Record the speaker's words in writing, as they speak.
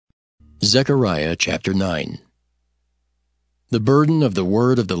Zechariah chapter 9. The burden of the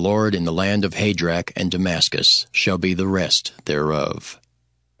word of the Lord in the land of Hadrach and Damascus shall be the rest thereof.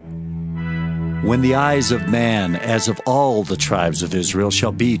 When the eyes of man, as of all the tribes of Israel,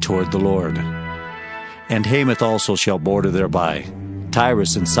 shall be toward the Lord. And Hamath also shall border thereby,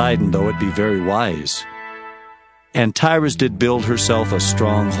 Tyrus and Sidon, though it be very wise. And Tyrus did build herself a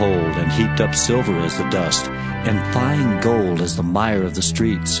strong hold, and heaped up silver as the dust, and fine gold as the mire of the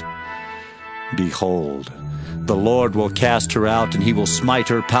streets. Behold, the Lord will cast her out, and he will smite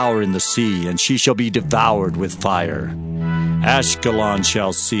her power in the sea, and she shall be devoured with fire. Ashkelon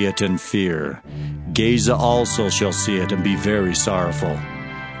shall see it and fear. Gaza also shall see it and be very sorrowful.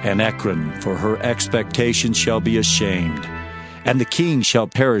 And Ekron, for her expectation, shall be ashamed. And the king shall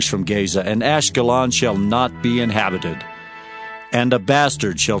perish from Gaza, and Ashkelon shall not be inhabited. And a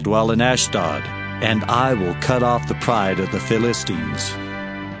bastard shall dwell in Ashdod, and I will cut off the pride of the Philistines.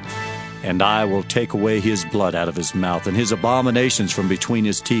 And I will take away his blood out of his mouth, and his abominations from between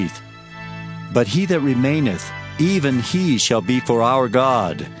his teeth. But he that remaineth, even he shall be for our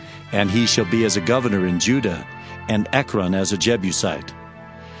God, and he shall be as a governor in Judah, and Ekron as a Jebusite.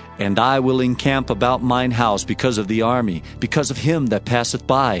 And I will encamp about mine house because of the army, because of him that passeth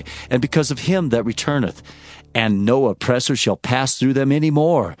by, and because of him that returneth. And no oppressor shall pass through them any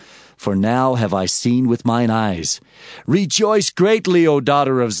more. For now have I seen with mine eyes. Rejoice greatly, O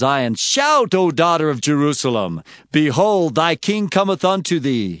daughter of Zion. Shout, O daughter of Jerusalem. Behold, thy king cometh unto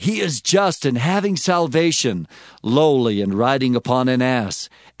thee. He is just and having salvation, lowly and riding upon an ass,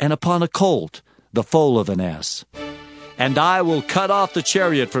 and upon a colt, the foal of an ass. And I will cut off the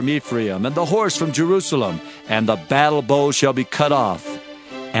chariot from Ephraim, and the horse from Jerusalem, and the battle bow shall be cut off.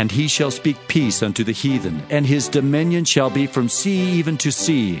 And he shall speak peace unto the heathen, and his dominion shall be from sea even to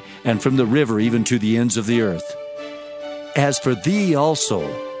sea, and from the river even to the ends of the earth. As for thee also,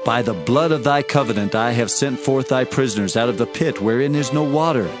 by the blood of thy covenant I have sent forth thy prisoners out of the pit wherein is no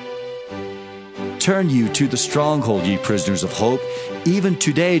water. Turn you to the stronghold, ye prisoners of hope. Even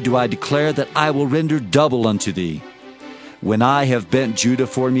today do I declare that I will render double unto thee. When I have bent Judah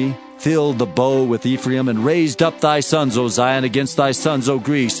for me, filled the bow with Ephraim, and raised up thy sons, O Zion, against thy sons, O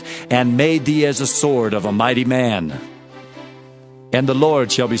Greece, and made thee as a sword of a mighty man. And the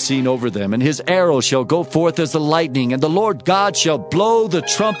Lord shall be seen over them, and his arrow shall go forth as the lightning, and the Lord God shall blow the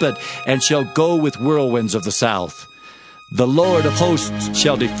trumpet, and shall go with whirlwinds of the south. The Lord of hosts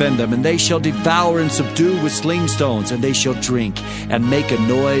shall defend them, and they shall devour and subdue with sling stones, and they shall drink, and make a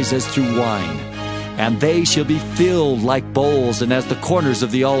noise as through wine. And they shall be filled like bowls, and as the corners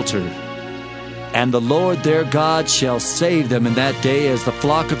of the altar. And the Lord their God shall save them in that day as the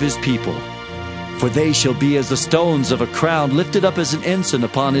flock of his people. For they shall be as the stones of a crown, lifted up as an ensign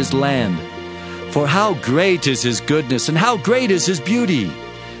upon his land. For how great is his goodness, and how great is his beauty!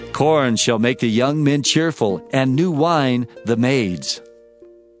 Corn shall make the young men cheerful, and new wine the maids.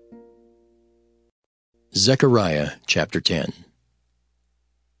 Zechariah chapter 10.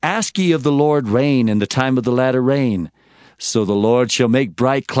 Ask ye of the Lord rain in the time of the latter rain. So the Lord shall make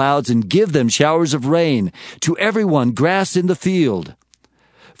bright clouds, and give them showers of rain, to every one grass in the field.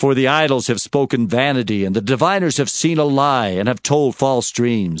 For the idols have spoken vanity, and the diviners have seen a lie, and have told false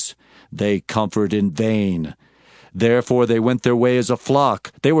dreams. They comfort in vain. Therefore they went their way as a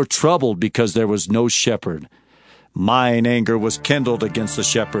flock. They were troubled because there was no shepherd. Mine anger was kindled against the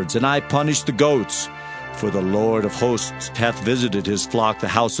shepherds, and I punished the goats. For the Lord of hosts hath visited his flock, the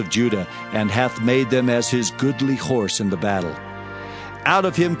house of Judah, and hath made them as his goodly horse in the battle. Out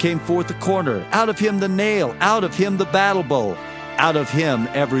of him came forth the corner, out of him the nail, out of him the battle bow, out of him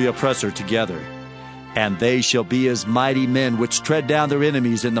every oppressor together. And they shall be as mighty men which tread down their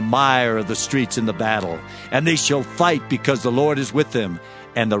enemies in the mire of the streets in the battle. And they shall fight because the Lord is with them,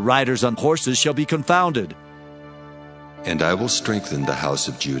 and the riders on horses shall be confounded. And I will strengthen the house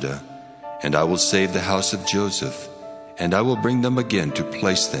of Judah, and I will save the house of Joseph, and I will bring them again to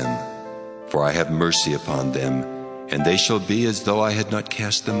place them. For I have mercy upon them, and they shall be as though I had not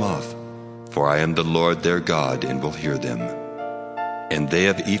cast them off. For I am the Lord their God, and will hear them. And they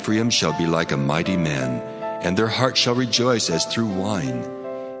of Ephraim shall be like a mighty man, and their heart shall rejoice as through wine.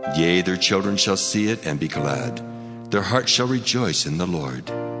 Yea, their children shall see it and be glad. Their heart shall rejoice in the Lord.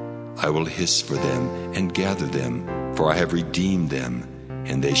 I will hiss for them and gather them, for I have redeemed them,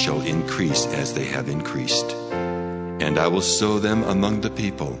 and they shall increase as they have increased. And I will sow them among the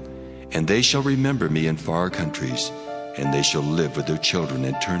people, and they shall remember me in far countries, and they shall live with their children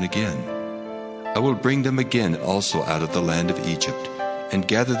and turn again. I will bring them again also out of the land of Egypt, and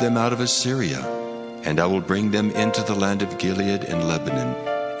gather them out of Assyria. And I will bring them into the land of Gilead and Lebanon,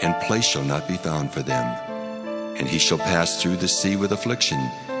 and place shall not be found for them. And he shall pass through the sea with affliction,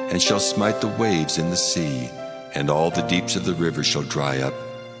 and shall smite the waves in the sea, and all the deeps of the river shall dry up,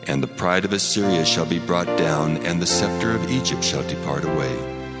 and the pride of Assyria shall be brought down, and the scepter of Egypt shall depart away.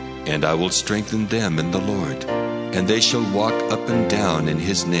 And I will strengthen them in the Lord, and they shall walk up and down in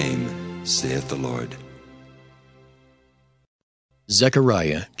his name, saith the Lord.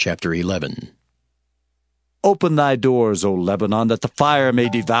 Zechariah chapter 11. Open thy doors, O Lebanon, that the fire may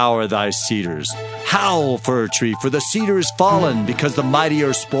devour thy cedars. Howl, fir tree, for the cedar is fallen, because the mighty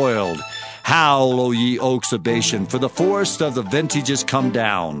are spoiled. Howl, O ye oaks of Bashan, for the forest of the vintage is come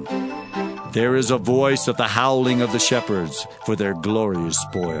down. There is a voice of the howling of the shepherds, for their glory is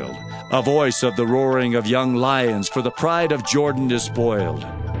spoiled. A voice of the roaring of young lions, for the pride of Jordan is spoiled.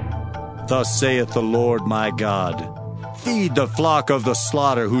 Thus saith the Lord my God, feed the flock of the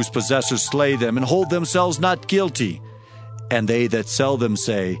slaughter, whose possessors slay them, and hold themselves not guilty. And they that sell them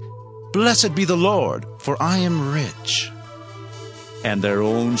say, Blessed be the Lord, for I am rich. And their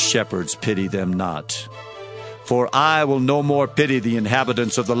own shepherds pity them not. For I will no more pity the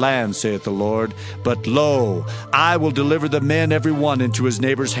inhabitants of the land, saith the Lord. But lo, I will deliver the men every one into his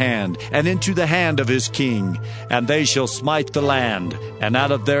neighbor's hand, and into the hand of his king. And they shall smite the land, and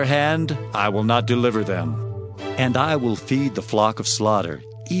out of their hand I will not deliver them. And I will feed the flock of slaughter,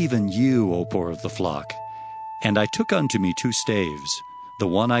 even you, O poor of the flock. And I took unto me 2 staves, the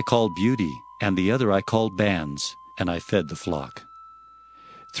one I called Beauty, and the other I called Bands, and I fed the flock.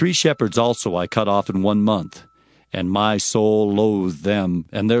 3 shepherds also I cut off in 1 month, and my soul loathed them,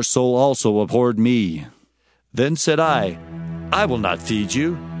 and their soul also abhorred me. Then said I will not feed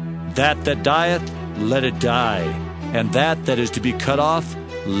you. That dieth, let it die, and that is to be cut off,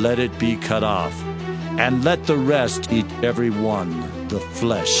 let it be cut off. And let the rest eat every one the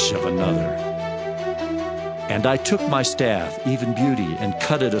flesh of another. And I took my staff, even Beauty, and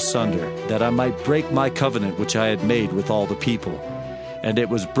cut it asunder, that I might break my covenant which I had made with all the people. And it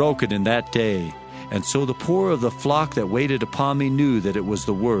was broken in that day. And so the poor of the flock that waited upon me knew that it was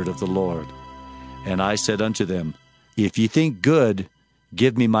the word of the Lord. And I said unto them, If ye think good,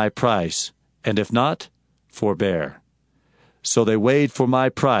 give me my price, and if not, forbear. So they weighed for my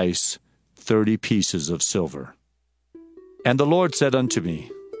price 30 pieces of silver. And the Lord said unto me,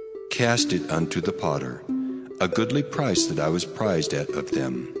 Cast it unto the potter, a goodly price that I was prized at of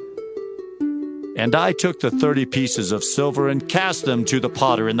them. And I took the 30 pieces of silver, and cast them to the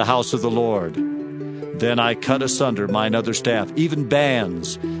potter in the house of the Lord. Then I cut asunder mine other staff, even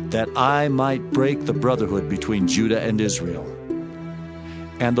Bands, that I might break the brotherhood between Judah and Israel.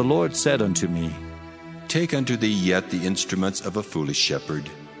 And the Lord said unto me, Take unto thee yet the instruments of a foolish shepherd.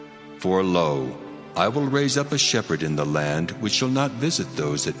 For lo, I will raise up a shepherd in the land, which shall not visit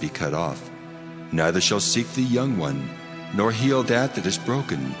those that be cut off, neither shall seek the young one, nor heal that is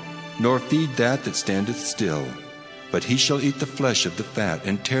broken, nor feed that standeth still. But he shall eat the flesh of the fat,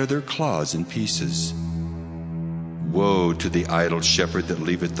 and tear their claws in pieces. Woe to the idle shepherd that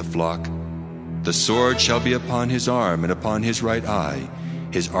leaveth the flock! The sword shall be upon his arm, and upon his right eye.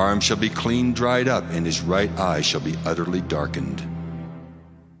 His arm shall be clean dried up, and his right eye shall be utterly darkened.